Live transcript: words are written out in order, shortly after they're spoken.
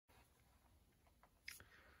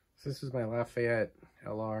So this is my Lafayette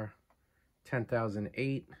LR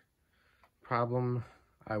 10008. Problem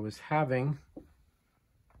I was having.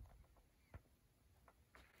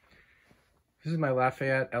 This is my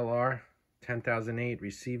Lafayette LR 10008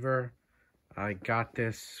 receiver. I got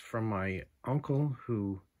this from my uncle,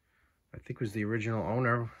 who I think was the original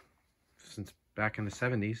owner since back in the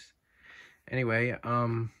 70s. Anyway,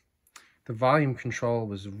 the volume control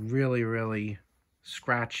was really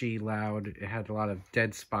scratchy, loud. It had a lot of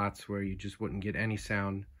dead spots where you just wouldn't get any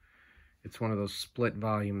sound. It's one of those split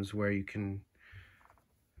volumes where you can,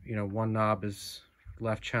 you know, one knob is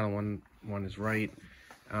left channel, one is right.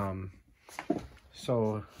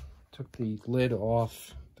 So took the lid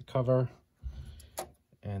off the cover,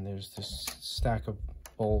 and there's this stack of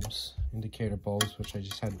bulbs, indicator bulbs, which I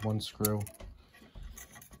just had one screw.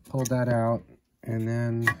 Pulled that out, and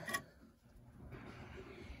then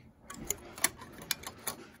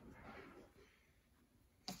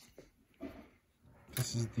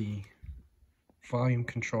this is the volume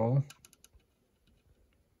control,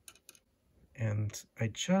 and I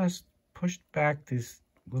just pushed back these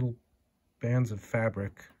little bands of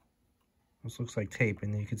fabric. This looks like tape,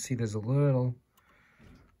 and you can see there's a little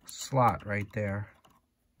slot right there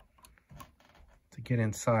to get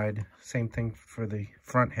inside. Same thing for the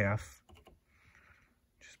front half.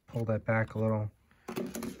 Just pull that back a little.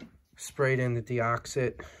 Sprayed in the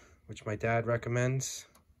deoxit, which my dad recommends.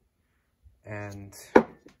 And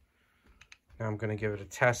now I'm going to give it a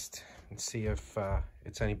test and see if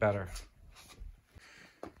it's any better.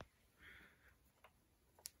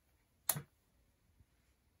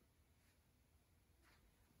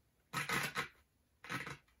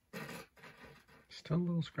 Still a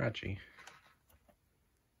little scratchy.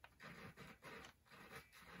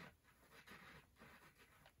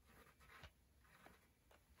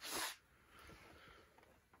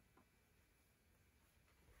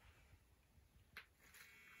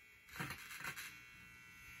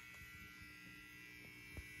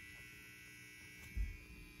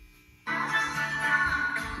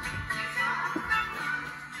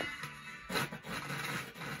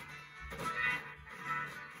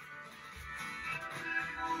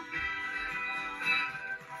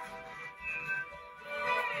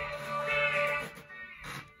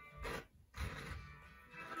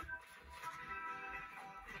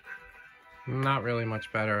 Not really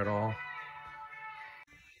much better at all.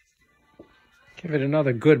 Give it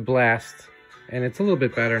another good blast, and it's a little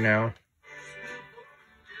bit better now.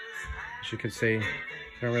 As you can see, you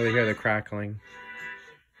don't really hear the crackling.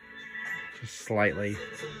 Just slightly.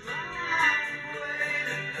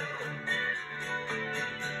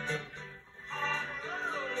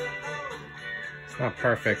 It's not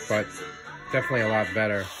perfect, but definitely a lot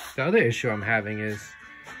better. The other issue I'm having is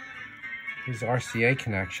these RCA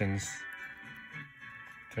connections.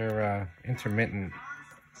 They're intermittent.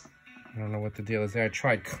 I don't know what the deal is there. I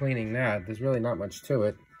tried cleaning that. There's really not much to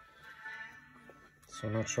it. So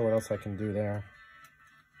I'm not sure what else I can do there.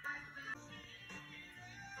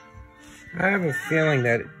 I have a feeling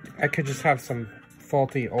that I could just have some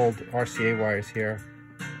faulty old RCA wires here.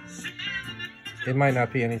 It might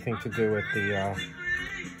not be anything to do with the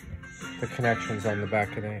connections on the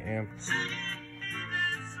back of the amp.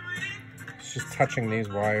 It's just touching these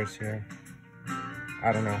wires here.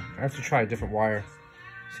 I don't know. I have to try a different wire,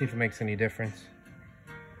 see if it makes any difference.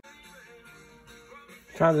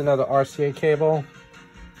 Found another RCA cable,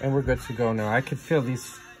 and we're good to go now. I could feel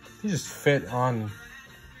these just fit on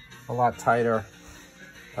a lot tighter.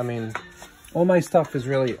 I mean, all my stuff is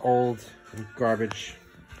really old and garbage.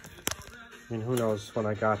 I mean, who knows when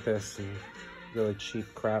I got this, and really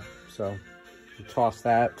cheap crap. So you toss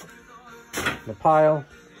that in the pile,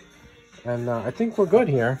 and I think we're good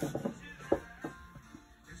here.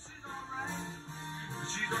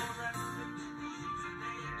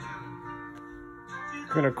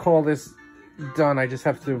 I'm gonna call this done. I just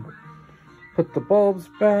have to put the bulbs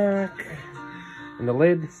back in the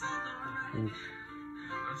lid and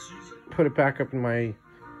put it back up in my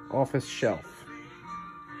office shelf.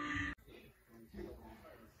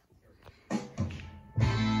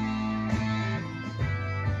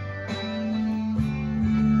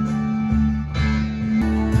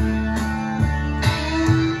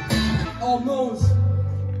 Almost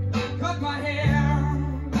cut my hair.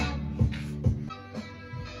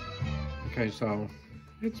 Okay, so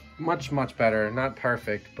it's much better. Not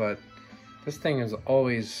perfect, but this thing is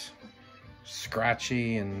always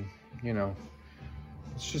scratchy, and you know,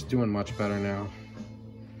 it's just doing much better now.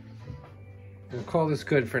 We'll call this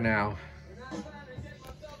good for now.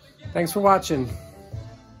 Thanks for watching.